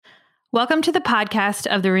Welcome to the podcast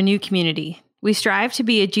of the Renew community. We strive to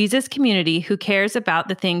be a Jesus community who cares about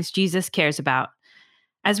the things Jesus cares about.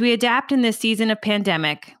 As we adapt in this season of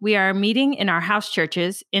pandemic, we are meeting in our house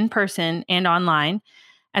churches, in person and online,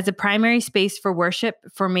 as a primary space for worship,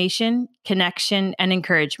 formation, connection, and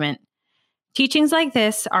encouragement. Teachings like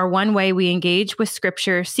this are one way we engage with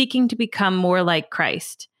Scripture, seeking to become more like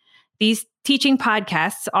Christ. These teaching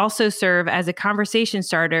podcasts also serve as a conversation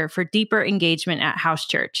starter for deeper engagement at house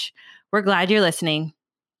church. We're glad you're listening.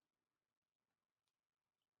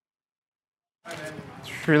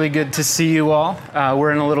 It's really good to see you all.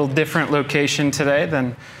 We're in a little different location today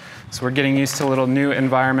so we're getting used to a little new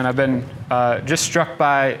environment. I've been just struck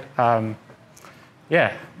by,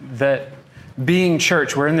 that being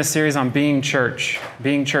church. We're in this series on being church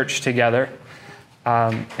together.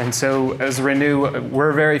 And so as Renew,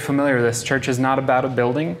 we're very familiar with this. Church is not about a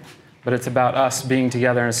building, but it's about us being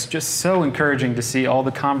together. And it's just so encouraging to see all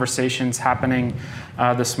the conversations happening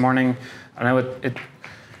this morning. I know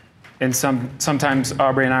sometimes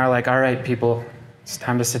Aubrey and I are like, all right, people, it's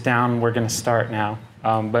time to sit down. We're going to start now.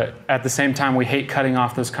 But at the same time, we hate cutting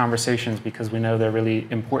off those conversations because we know they're really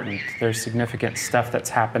important. There's significant stuff that's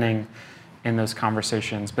happening in those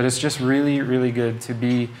conversations. But it's just really, really good to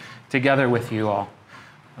be together with you all.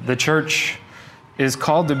 The church is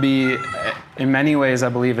called to be, in many ways, I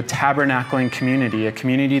believe, a tabernacling community, a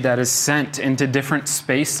community that is sent into different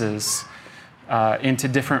spaces, into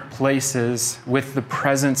different places with the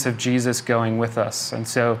presence of Jesus going with us. And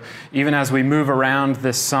so even as we move around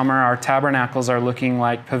this summer, our tabernacles are looking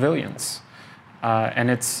like pavilions.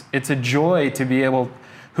 And it's a joy to be able.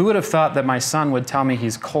 Who would have thought that my son would tell me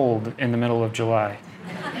he's cold in the middle of July?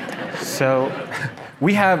 So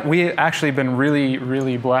we actually been really,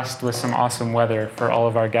 really blessed with some awesome weather for all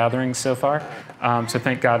of our gatherings so far. So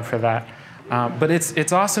thank God for that. But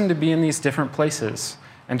it's awesome to be in these different places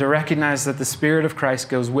and to recognize that the Spirit of Christ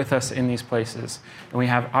goes with us in these places. And we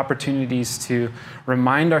have opportunities to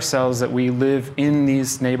remind ourselves that we live in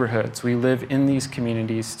these neighborhoods. We live in these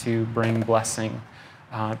communities to bring blessing,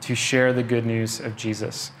 to share the good news of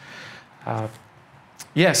Jesus.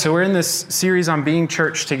 So we're in this series on being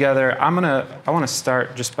church together. I want to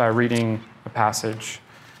start just by reading a passage,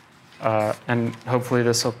 and hopefully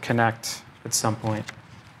this will connect at some point.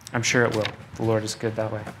 I'm sure it will. The Lord is good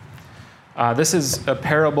that way. This is a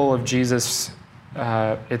parable of Jesus.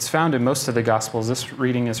 It's found in most of the Gospels. This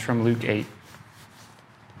reading is from Luke 8.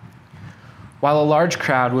 While a large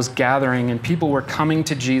crowd was gathering and people were coming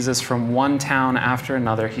to Jesus from one town after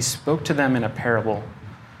another, he spoke to them in a parable.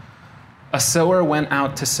 A sower went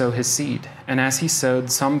out to sow his seed, and as he sowed,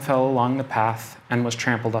 some fell along the path and was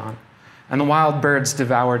trampled on, and the wild birds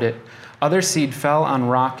devoured it. Other seed fell on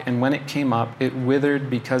rock, and when it came up, it withered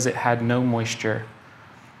because it had no moisture.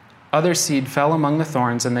 Other seed fell among the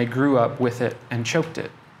thorns, and they grew up with it and choked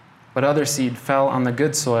it. But other seed fell on the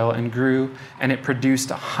good soil and grew, and it produced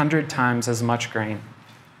 100 times as much grain.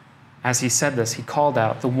 As he said this, he called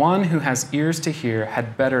out, "The one who has ears to hear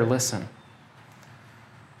had better listen."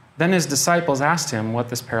 Then his disciples asked him what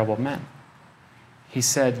this parable meant. He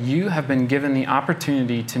said, "You have been given the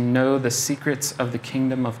opportunity to know the secrets of the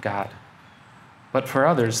kingdom of God. But for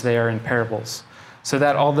others, they are in parables, so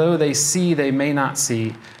that although they see, they may not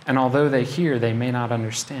see, and although they hear, they may not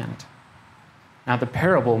understand." Now the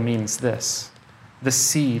parable means this: the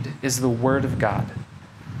seed is the word of God.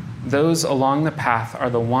 Those along the path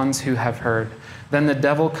are the ones who have heard. Then the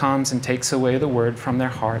devil comes and takes away the word from their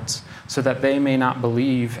hearts, so that they may not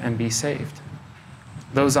believe and be saved.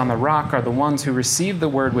 Those on the rock are the ones who receive the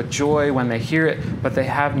word with joy when they hear it, but they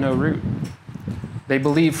have no root. They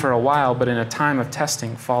believe for a while, but in a time of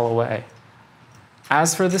testing fall away.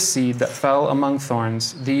 As for the seed that fell among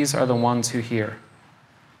thorns, these are the ones who hear.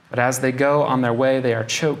 But as they go on their way, they are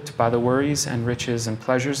choked by the worries and riches and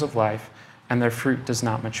pleasures of life, and their fruit does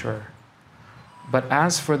not mature. But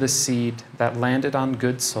as for the seed that landed on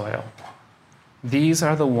good soil, these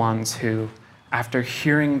are the ones who, after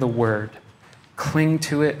hearing the word, cling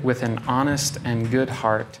to it with an honest and good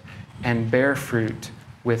heart and bear fruit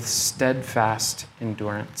with steadfast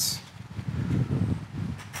endurance.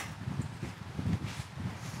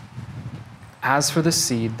 As for the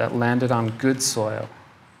seed that landed on good soil,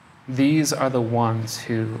 these are the ones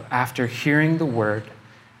who, after hearing the word,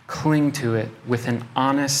 cling to it with an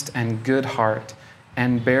honest and good heart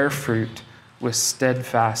and bear fruit with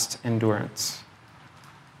steadfast endurance.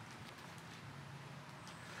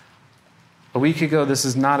 A week ago, this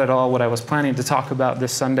is not at all what I was planning to talk about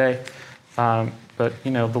this Sunday, but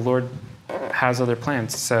the Lord has other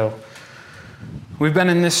plans. So we've been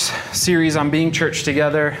in this series on being church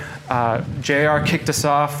together. JR kicked us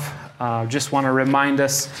off Just want to remind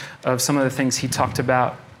us of some of the things he talked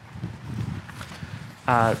about.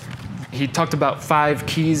 He talked about 5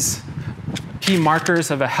 key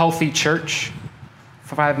markers of a healthy church.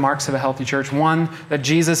 5 marks of a healthy church. 1, that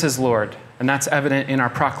Jesus is Lord. And that's evident in our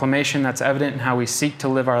proclamation. That's evident in how we seek to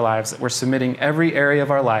live our lives, that we're submitting every area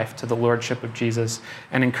of our life to the lordship of Jesus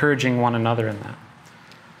and encouraging one another in that.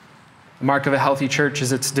 The mark of a healthy church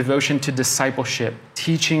is its devotion to discipleship,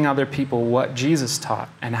 teaching other people what Jesus taught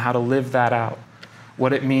and how to live that out,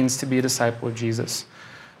 what it means to be a disciple of Jesus.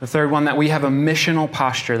 The third one, that we have a missional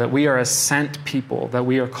posture, that we are a sent people, that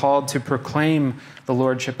we are called to proclaim the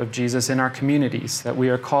lordship of Jesus in our communities, that we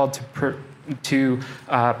are called to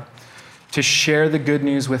share the good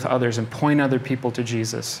news with others and point other people to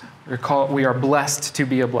Jesus. We are blessed to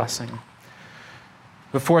be a blessing.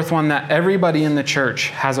 The fourth one, that everybody in the church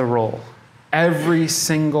has a role. Every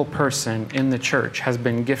single person in the church has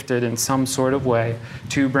been gifted in some sort of way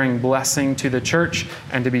to bring blessing to the church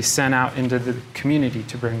and to be sent out into the community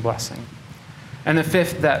to bring blessing. And the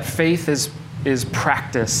fifth, that faith is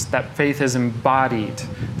practiced, that faith is embodied,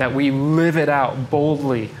 that we live it out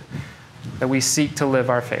boldly, that we seek to live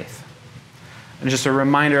our faith. And just a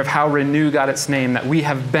reminder of how Renew got its name, that we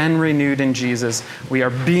have been renewed in Jesus, we are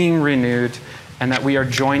being renewed, and that we are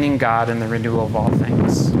joining God in the renewal of all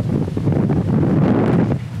things.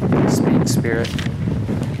 Speak, Spirit.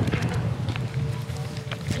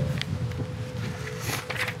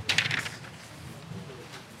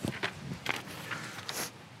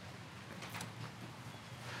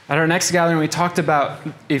 At our next gathering, we talked about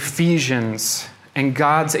Ephesians and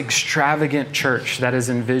God's extravagant church that is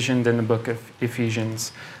envisioned in the book of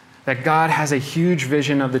Ephesians. That God has a huge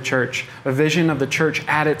vision of the church, a vision of the church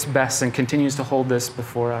at its best, and continues to hold this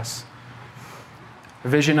before us. A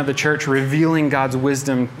vision of the church revealing God's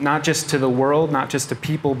wisdom, not just to the world, not just to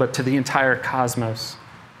people, but to the entire cosmos.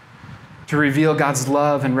 To reveal God's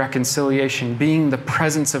love and reconciliation, being the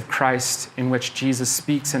presence of Christ in which Jesus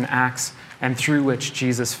speaks and acts, and through which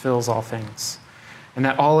Jesus fills all things. And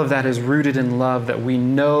that all of that is rooted in love, that we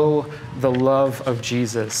know the love of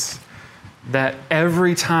Jesus. That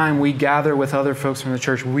every time we gather with other folks from the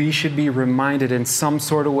church, we should be reminded in some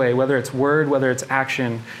sort of way, whether it's word, whether it's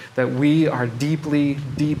action, that we are deeply,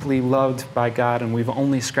 deeply loved by God, and we've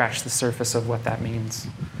only scratched the surface of what that means.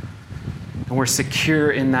 And we're secure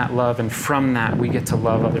in that love, and from that, we get to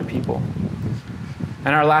love other people.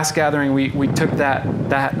 In our last gathering, we took that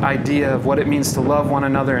idea of what it means to love one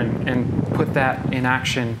another and put that in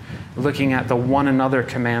action, looking at the one another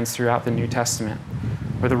commands throughout the New Testament,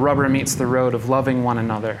 where the rubber meets the road of loving one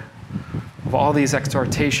another, of all these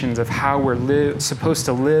exhortations of how we're supposed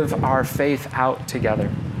to live our faith out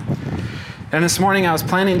together. And this morning I was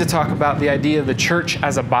planning to talk about the idea of the church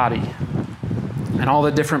as a body and all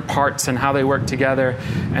the different parts and how they work together.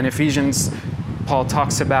 And Ephesians, Paul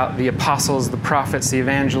talks about the apostles, the prophets, the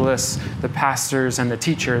evangelists, the pastors, and the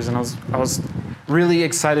teachers. And I was really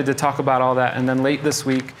excited to talk about all that. And then late this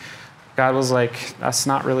week, God was like, that's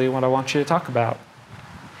not really what I want you to talk about.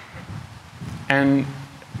 And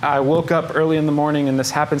I woke up early in the morning, and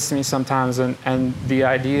this happens to me sometimes, and the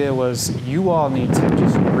idea was, you all need to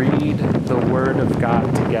just read the Word of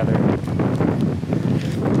God together.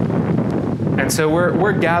 And so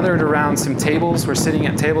we're gathered around some tables. We're sitting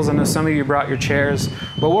at tables. I know some of you brought your chairs.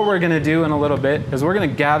 But what we're going to do in a little bit is we're going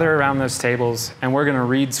to gather around those tables, and we're going to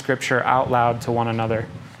read Scripture out loud to one another.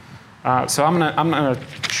 So I'm going to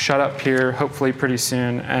shut up here, hopefully pretty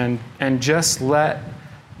soon, and just let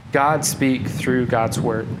God speak through God's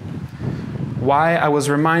Word. Why I was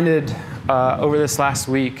reminded over this last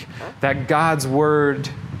week that God's Word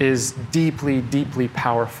is deeply, deeply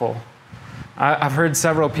powerful. I've heard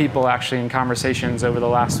several people actually in conversations over the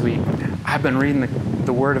last week. I've been reading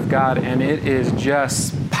the Word of God, and it is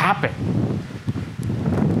just popping.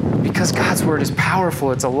 Because God's Word is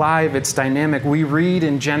powerful, it's alive, it's dynamic. We read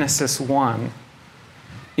in Genesis 1,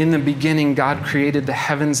 in the beginning, God created the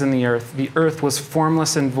heavens and the earth. The earth was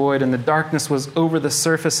formless and void, and the darkness was over the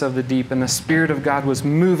surface of the deep, and the Spirit of God was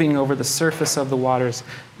moving over the surface of the waters.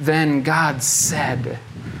 Then God said,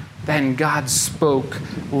 then God spoke,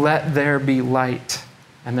 let there be light,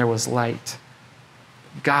 and there was light.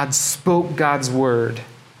 God spoke God's word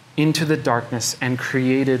into the darkness and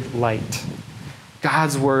created light.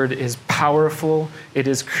 God's word is powerful, it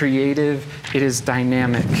is creative, it is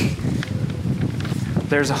dynamic.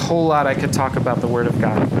 There's a whole lot I could talk about the Word of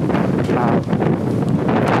God.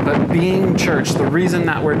 But being church, the reason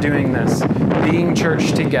that we're doing this, being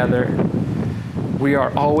church together, we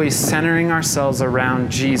are always centering ourselves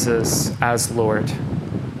around Jesus as Lord.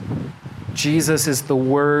 Jesus is the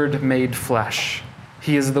Word made flesh.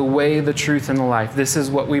 He is the way, the truth, and the life. This is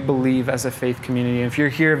what we believe as a faith community. If you're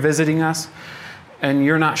here visiting us and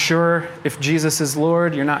you're not sure if Jesus is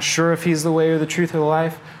Lord, you're not sure if he's the way or the truth or the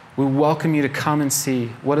life, we welcome you to come and see,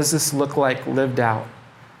 what does this look like lived out?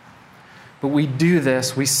 But we do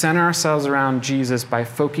this, we center ourselves around Jesus by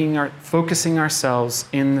focusing ourselves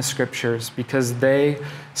in the scriptures because they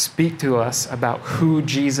speak to us about who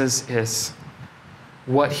Jesus is,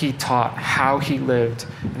 what he taught, how he lived,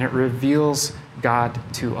 and it reveals God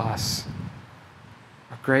to us.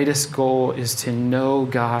 Our greatest goal is to know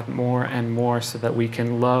God more and more so that we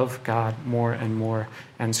can love God more and more,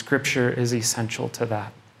 and scripture is essential to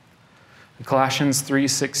that. In Colossians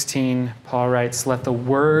 3:16, Paul writes, "Let the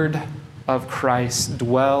word of Christ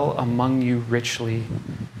dwell among you richly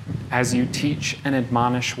as you teach and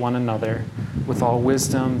admonish one another with all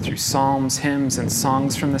wisdom through psalms, hymns, and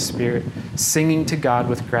songs from the Spirit, singing to God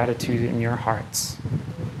with gratitude in your hearts."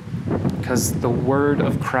 Because the word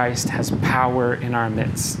of Christ has power in our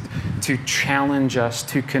midst to challenge us,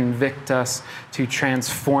 to convict us, to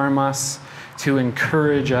transform us, to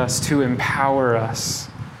encourage us, to empower us.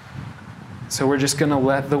 So we're just going to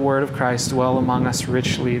let the word of Christ dwell among us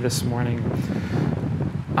richly this morning.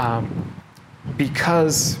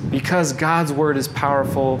 Because God's word is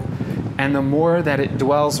powerful, and the more that it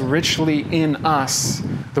dwells richly in us,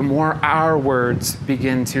 the more our words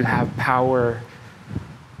begin to have power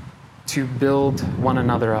to build one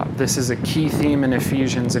another up. This is a key theme in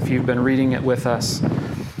Ephesians, if you've been reading it with us.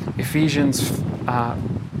 Ephesians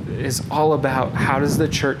is all about how does the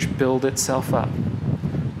church build itself up.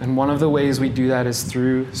 And one of the ways we do that is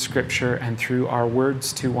through Scripture and through our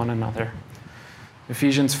words to one another.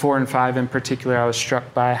 Ephesians 4 and 5 in particular, I was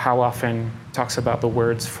struck by how often it talks about the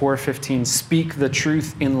words. 4:15, speak the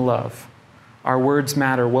truth in love. Our words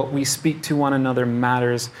matter. What we speak to one another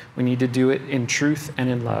matters. We need to do it in truth and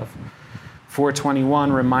in love.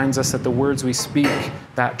 4:21 reminds us that the words we speak,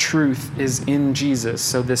 that truth is in Jesus.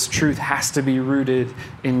 So this truth has to be rooted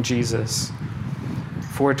in Jesus.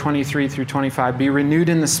 4:23 through 25, be renewed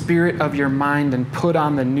in the spirit of your mind and put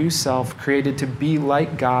on the new self, created to be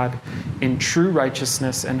like God in true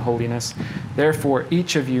righteousness and holiness. Therefore,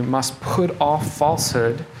 each of you must put off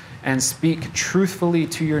falsehood and speak truthfully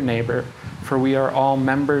to your neighbor, for we are all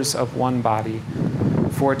members of one body.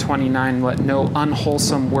 4:29, let no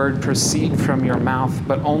unwholesome word proceed from your mouth,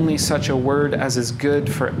 but only such a word as is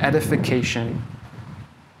good for edification,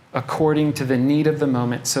 according to the need of the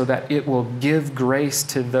moment, so that it will give grace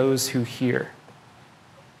to those who hear.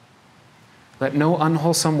 Let no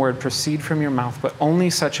unwholesome word proceed from your mouth, but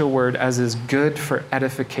only such a word as is good for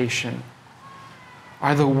edification.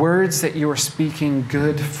 Are the words that you are speaking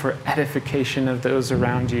good for edification of those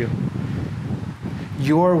around you?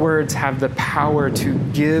 Your words have the power to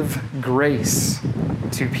give grace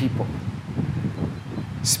to people.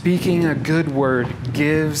 Speaking a good word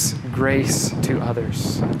gives grace to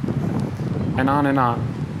others. And on and on.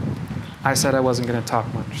 I said I wasn't going to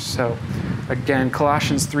talk much. So again,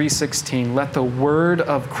 Colossians 3:16, let the word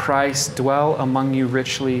of Christ dwell among you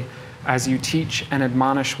richly as you teach and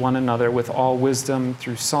admonish one another with all wisdom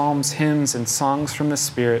through psalms, hymns, and songs from the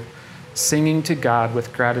Spirit, singing to God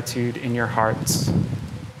with gratitude in your hearts.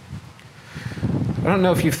 I don't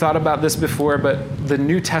know if you've thought about this before, but the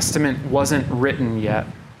New Testament wasn't written yet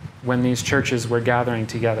when these churches were gathering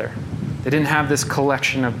together. They didn't have this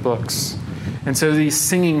collection of books. And so these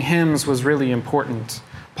singing hymns was really important.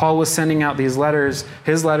 Paul was sending out these letters.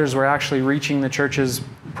 His letters were actually reaching the churches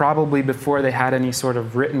probably before they had any sort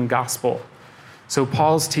of written gospel. So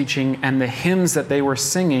Paul's teaching and the hymns that they were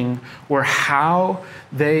singing were how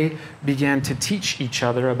they began to teach each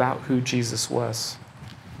other about who Jesus was.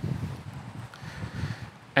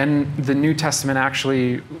 And the New Testament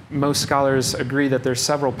actually, most scholars agree that there's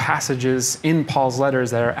several passages in Paul's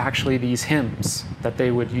letters that are actually these hymns that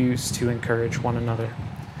they would use to encourage one another.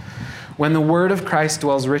 When the word of Christ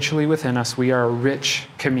dwells richly within us, we are a rich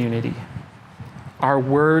community. Our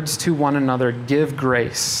words to one another give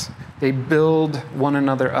grace. They build one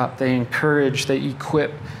another up. They encourage, they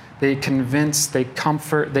equip, they convince, they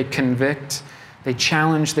comfort, they convict. They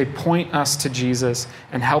challenge, they point us to Jesus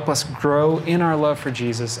and help us grow in our love for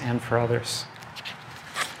Jesus and for others.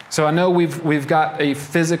 So I know we've got a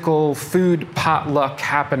physical food potluck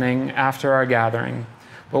happening after our gathering.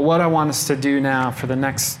 But what I want us to do now for the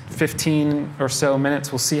next 15 or so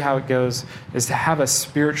minutes, we'll see how it goes, is to have a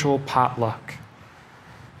spiritual potluck.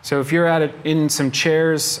 So if you're at it in some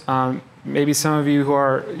chairs, maybe some of you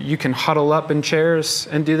you can huddle up in chairs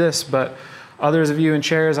and do this, but others of you in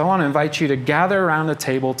chairs, I want to invite you to gather around a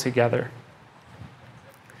table together.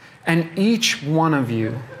 And each one of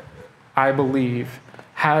you, I believe,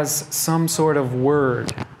 has some sort of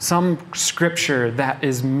word, some scripture that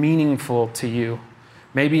is meaningful to you.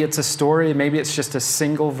 Maybe it's a story, maybe it's just a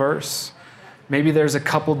single verse. Maybe there's a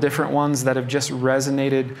couple different ones that have just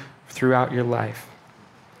resonated throughout your life.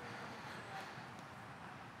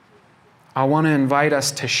 I want to invite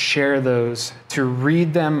us to share those, to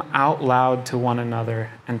read them out loud to one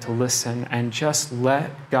another, and to listen, and just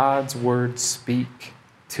let God's word speak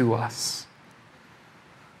to us.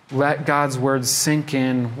 Let God's word sink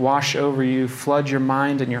in, wash over you, flood your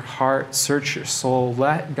mind and your heart, search your soul.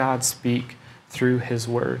 Let God speak through his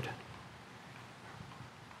word.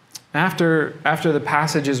 After the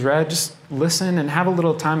passage is read, just listen and have a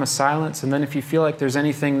little time of silence. And then if you feel like there's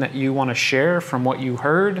anything that you want to share from what you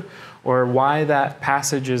heard or why that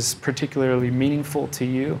passage is particularly meaningful to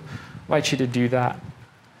you, I invite you to do that.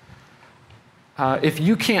 If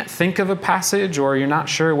you can't think of a passage or you're not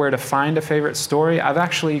sure where to find a favorite story, I've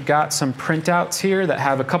actually got some printouts here that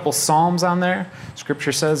have a couple Psalms on there.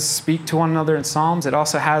 Scripture says, speak to one another in Psalms. It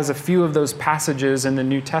also has a few of those passages in the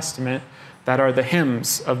New Testament that are the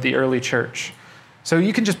hymns of the early church. So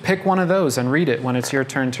you can just pick one of those and read it when it's your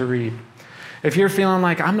turn to read. If you're feeling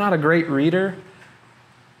like, I'm not a great reader,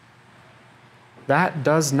 that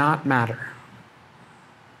does not matter.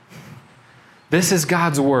 This is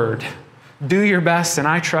God's word. Do your best, and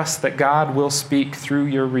I trust that God will speak through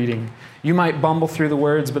your reading. You might bumble through the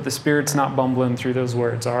words, but the Spirit's not bumbling through those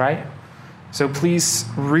words, all right? So please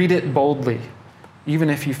read it boldly, even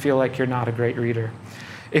if you feel like you're not a great reader.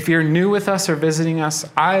 If you're new with us or visiting us,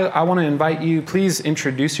 I want to invite you, please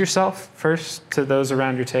introduce yourself first to those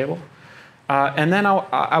around your table. And then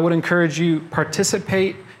I would encourage you,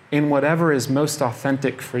 participate in whatever is most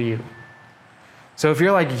authentic for you. So if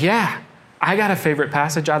you're like, yeah, I got a favorite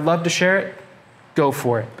passage, I'd love to share it, go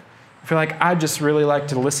for it. If you're like, I'd just really like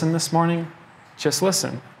to listen this morning, just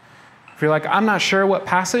listen. If you're like, I'm not sure what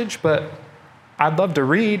passage, but I'd love to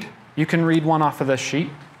read, you can read one off of this sheet.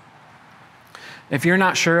 If you're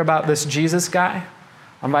not sure about this Jesus guy,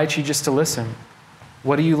 I invite you just to listen.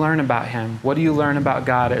 What do you learn about him? What do you learn about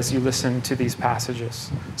God as you listen to these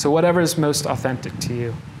passages? So whatever is most authentic to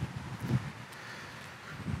you.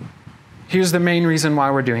 Here's the main reason why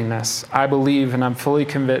we're doing this. I believe, and I'm fully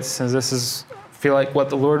convinced, as I feel like what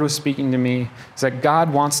the Lord was speaking to me, is that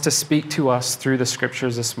God wants to speak to us through the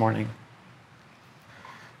scriptures this morning.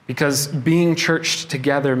 Because being churched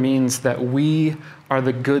together means that we are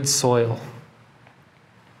the good soil.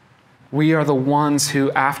 We are the ones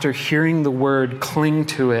who, after hearing the word, cling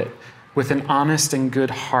to it with an honest and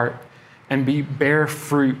good heart and bear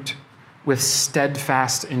fruit with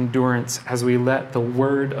steadfast endurance as we let the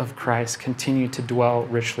word of Christ continue to dwell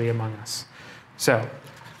richly among us. So, I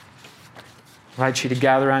invite you to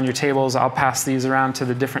gather around your tables. I'll pass these around to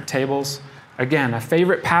the different tables. Again, a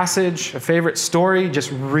favorite passage, a favorite story,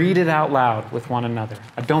 just read it out loud with one another.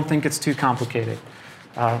 I don't think it's too complicated.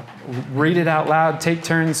 Read it out loud, take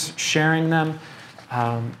turns sharing them,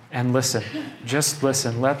 and listen. Just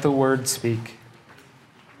listen. Let the word speak.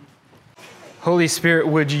 Holy Spirit,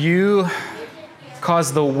 would you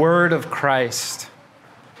cause the word of Christ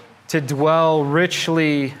to dwell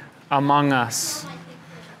richly among us,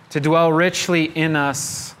 to dwell richly in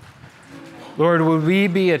us? Lord, would we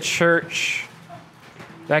be a church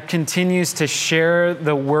that continues to share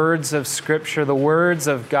the words of Scripture, the words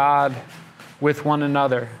of God with one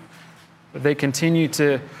another? Would they continue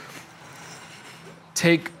to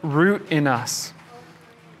take root in us,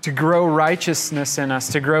 to grow righteousness in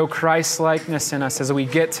us, to grow Christ-likeness in us as we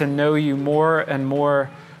get to know you more and more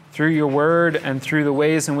through your word and through the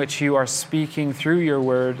ways in which you are speaking through your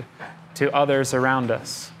word to others around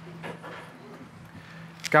us.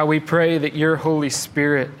 God, we pray that your Holy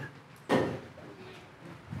Spirit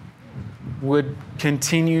would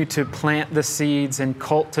continue to plant the seeds and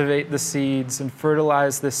cultivate the seeds and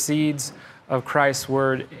fertilize the seeds of Christ's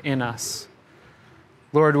word in us.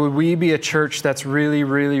 Lord, would we be a church that's really,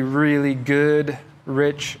 really, really good,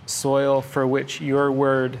 rich soil for which your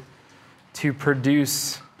word to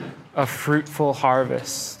produce a fruitful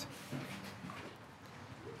harvest?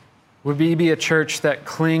 Would we be a church that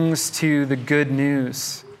clings to the good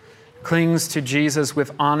news, clings to Jesus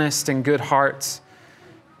with honest and good hearts,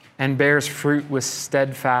 and bears fruit with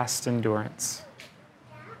steadfast endurance?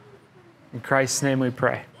 In Christ's name we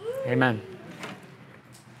pray. Amen.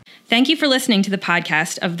 Thank you for listening to the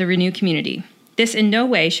podcast of the Renew community. This in no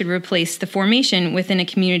way should replace the formation within a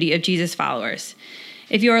community of Jesus followers.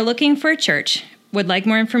 If you are looking for a church, would like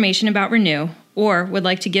more information about Renew, or would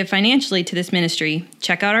like to give financially to this ministry,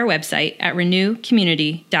 check out our website at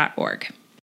renewcommunity.org.